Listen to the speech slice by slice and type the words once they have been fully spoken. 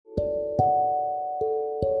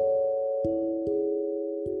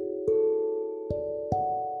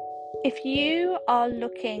If you are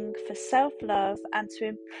looking for self-love and to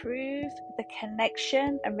improve the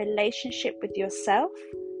connection and relationship with yourself,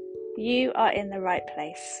 you are in the right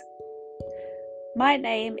place. My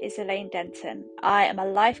name is Elaine Denton. I am a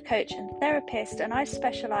life coach and therapist, and I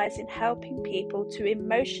specialize in helping people to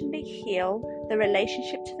emotionally heal the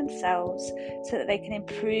relationship to themselves so that they can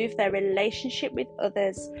improve their relationship with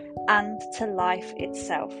others and to life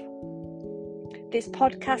itself. This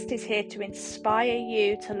podcast is here to inspire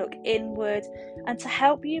you to look inward and to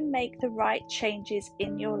help you make the right changes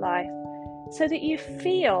in your life so that you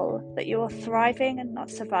feel that you are thriving and not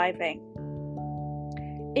surviving.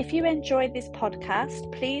 If you enjoyed this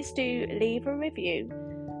podcast, please do leave a review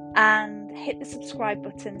and hit the subscribe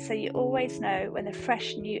button so you always know when a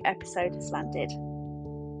fresh new episode has landed.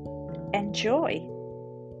 Enjoy!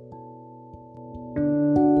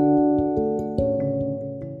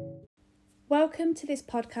 Welcome to this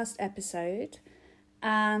podcast episode,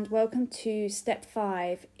 and welcome to step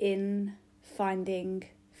 5 in finding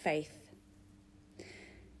faith.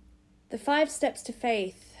 The 5 steps to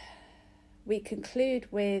faith we conclude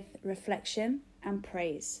with reflection and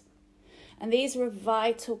praise. And these are a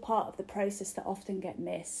vital part of the process that often get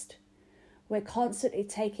missed. We're constantly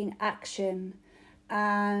taking action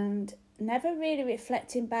and never really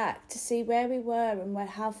reflecting back to see where we were and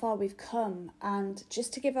how far we've come, and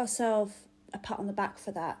just to give ourselves a pat on the back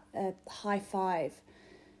for that, a high five.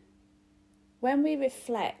 When we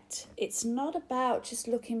reflect, it's not about just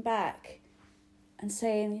looking back and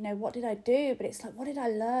saying, what did I do? But it's like, what did I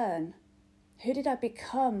learn? Who did I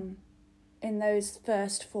become in those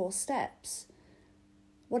first 4 steps?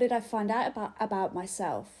 What did I find out about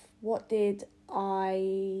myself? What did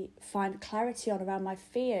I find clarity on around my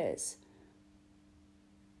fears?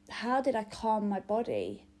 How did I calm my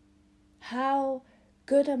body? How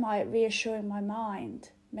good am I at reassuring my mind?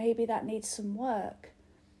 Maybe that needs some work.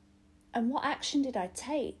 And what action did I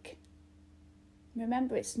take?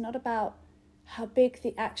 Remember, it's not about how big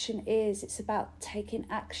the action is, it's about taking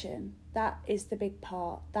action. That is the big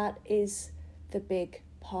part. That is the big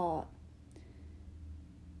part.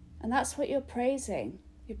 And that's what you're praising.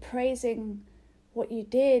 You're praising what you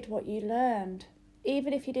did, what you learned.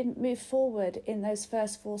 Even if you didn't move forward in those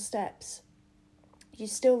first 4 steps, you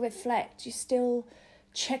still reflect, you still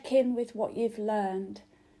check in with what you've learned,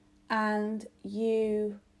 and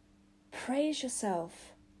you praise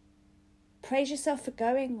yourself. Praise yourself for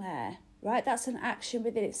going there, right? That's an action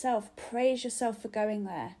within itself. Praise yourself for going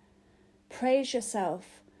there. Praise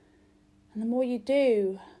yourself. And the more you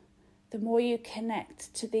do, the more you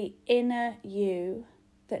connect to the inner you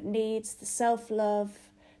that needs the self-love,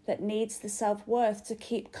 that needs the self-worth to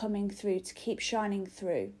keep coming through, to keep shining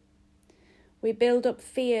through. We build up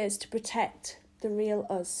fears to protect the real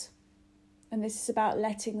us. And this is about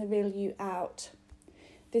letting the real you out.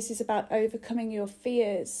 This is about overcoming your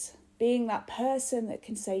fears, being that person that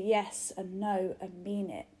can say yes and no and mean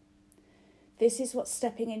it. This is what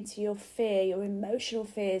stepping into your fear, your emotional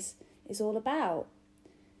fears, is all about.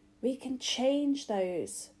 We can change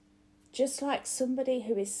those. Just like somebody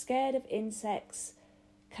who is scared of insects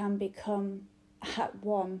can become at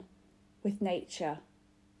one with nature.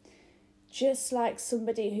 Just like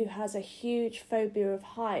somebody who has a huge phobia of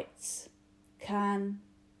heights can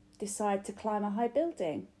decide to climb a high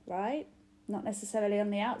building, right? Not necessarily on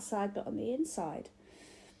the outside, but on the inside.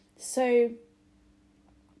 So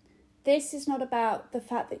this is not about the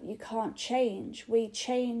fact that you can't change. We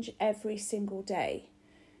change every single day.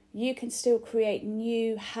 You can still create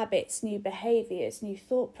new habits, new behaviours, new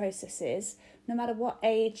thought processes, no matter what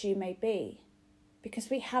age you may be, because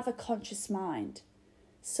we have a conscious mind.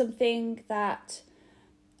 Something that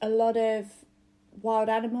a lot of wild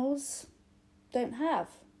animals don't have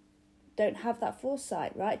that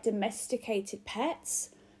foresight, right? Domesticated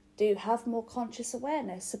pets do have more conscious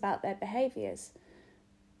awareness about their behaviours.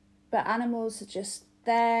 But animals are just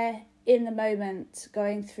there in the moment,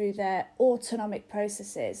 going through their autonomic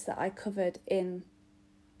processes that I covered in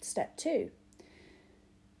step 2.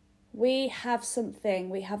 We have something,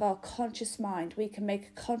 we have our conscious mind. We can make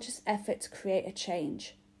a conscious effort to create a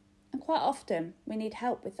change. And quite often we need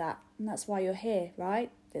help with that. And that's why you're here, right?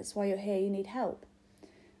 That's why you're here, you need help.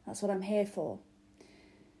 That's what I'm here for.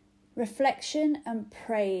 Reflection and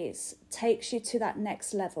praise takes you to that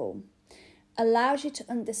next level. Allows you to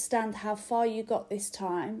understand how far you got this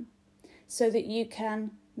time so that you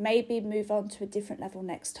can maybe move on to a different level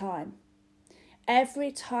next time.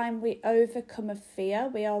 Every time we overcome a fear,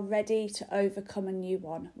 we are ready to overcome a new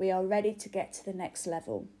one. We are ready to get to the next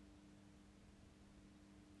level.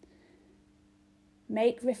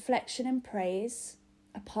 Make reflection and praise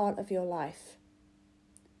a part of your life.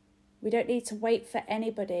 We don't need to wait for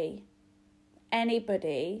anybody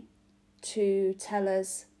anybody to tell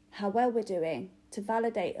us how well we're doing, to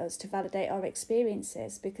validate us, to validate our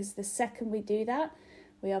experiences, because the second we do that,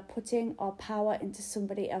 we are putting our power into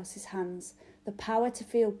somebody else's hands. The power to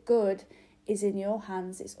feel good is in your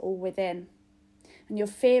hands. It's all within. And your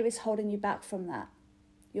fear is holding you back from that.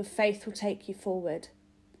 Your faith will take you forward.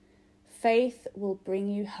 Faith will bring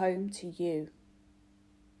you home to you.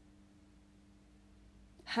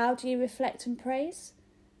 How do you reflect and praise?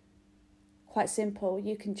 Quite simple.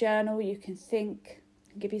 You can journal, you can think,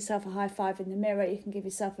 you can give yourself a high five in the mirror, you can give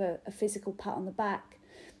yourself a physical pat on the back.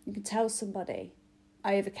 You can tell somebody,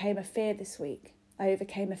 I overcame a fear this week. I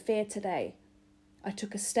overcame a fear today. I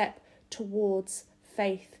took a step towards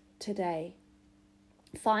faith today.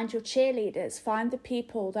 Find your cheerleaders. Find the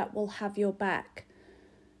people that will have your back.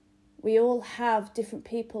 We all have different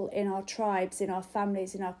people in our tribes, in our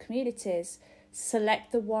families, in our communities.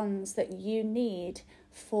 Select the ones that you need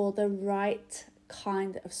for the right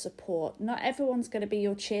kind of support. Not everyone's going to be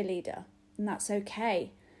your cheerleader, and that's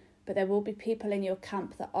okay. But there will be people in your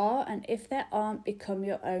camp that are, and if there aren't, become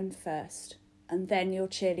your own first, and then your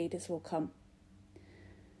cheerleaders will come.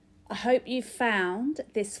 I hope you found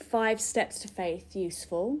this 5 steps to faith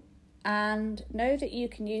useful, and know that you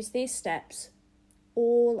can use these steps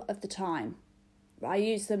all of the time. I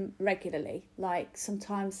use them regularly, like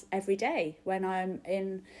sometimes every day when I'm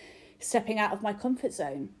stepping out of my comfort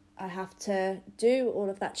zone. I have to do all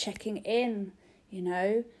of that checking in,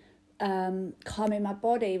 calming my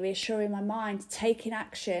body, reassuring my mind, taking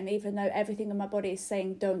action, even though everything in my body is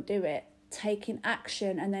saying don't do it. Taking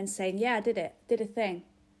action and then saying, yeah, I did it, did a thing.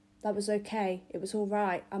 That was okay. It was all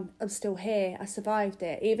right. I'm still here. I survived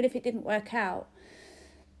it. Even if it didn't work out,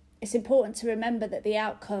 it's important to remember that the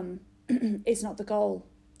outcome is not the goal.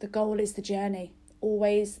 The goal is the journey,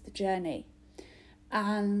 always the journey.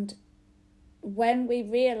 And when we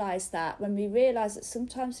realise that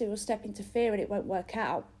sometimes we will step into fear and it won't work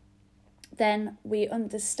out, then we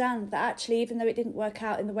understand that actually, even though it didn't work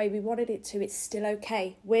out in the way we wanted it to, it's still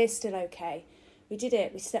okay. We're still okay. We did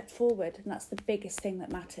it. We stepped forward, and that's the biggest thing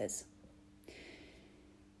that matters.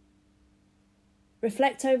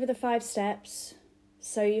 Reflect over the 5 steps.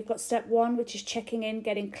 So you've got step 1, which is checking in,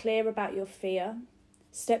 getting clear about your fear.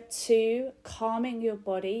 Step 2, calming your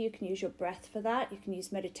body. You can use your breath for that. You can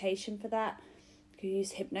use meditation for that. You can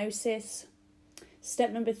use hypnosis.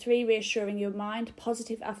 Step number 3, reassuring your mind.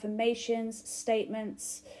 Positive affirmations,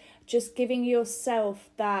 statements. Just giving yourself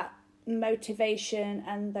that motivation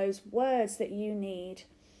and those words that you need.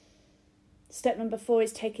 Step number 4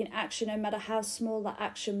 is taking action, no matter how small that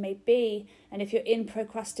action may be. And if you're in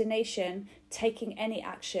procrastination, taking any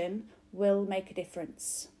action will make a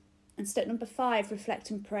difference. And step number 5,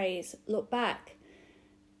 reflect and praise. Look back,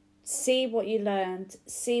 see what you learned,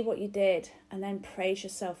 see what you did, and then praise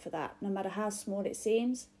yourself for that. No matter how small it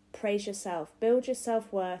seems, praise yourself. Build your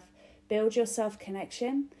self-worth, build your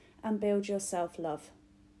self-connection, and build your self-love.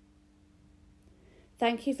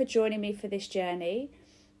 Thank you for joining me for this journey.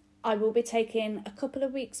 I will be taking a couple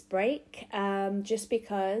of weeks break just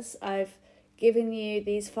because I've given you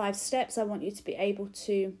these 5 steps. I want you to be able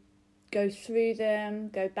to go through them,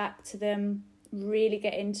 go back to them, really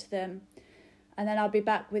get into them. And then I'll be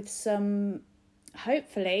back with some,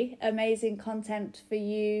 hopefully, amazing content for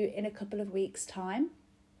you in a couple of weeks' time.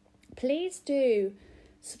 Please do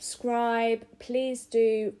subscribe. Please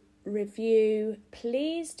do review.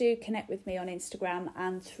 Please do connect with me on Instagram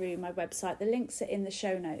and through my website. The links are in the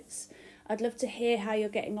show notes. I'd love to hear how you're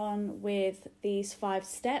getting on with these 5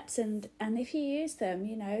 steps, and if you use them,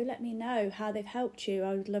 let me know how they've helped you.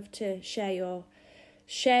 I would love to share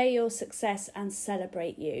your success and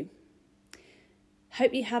celebrate you.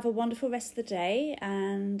 Hope you have a wonderful rest of the day,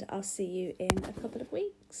 and I'll see you in a couple of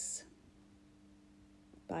weeks.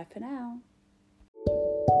 Bye for now.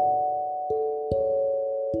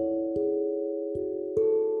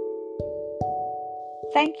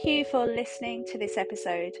 Thank you for listening to this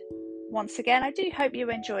episode. Once again, I do hope you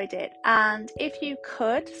enjoyed it. And if you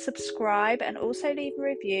could subscribe and also leave a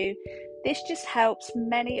review, this just helps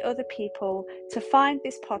many other people to find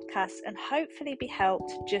this podcast and hopefully be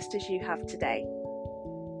helped just as you have today.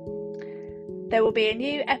 There will be a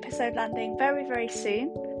new episode landing very, very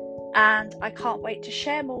soon. And I can't wait to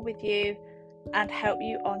share more with you and help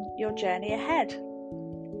you on your journey ahead.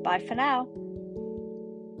 Bye for now.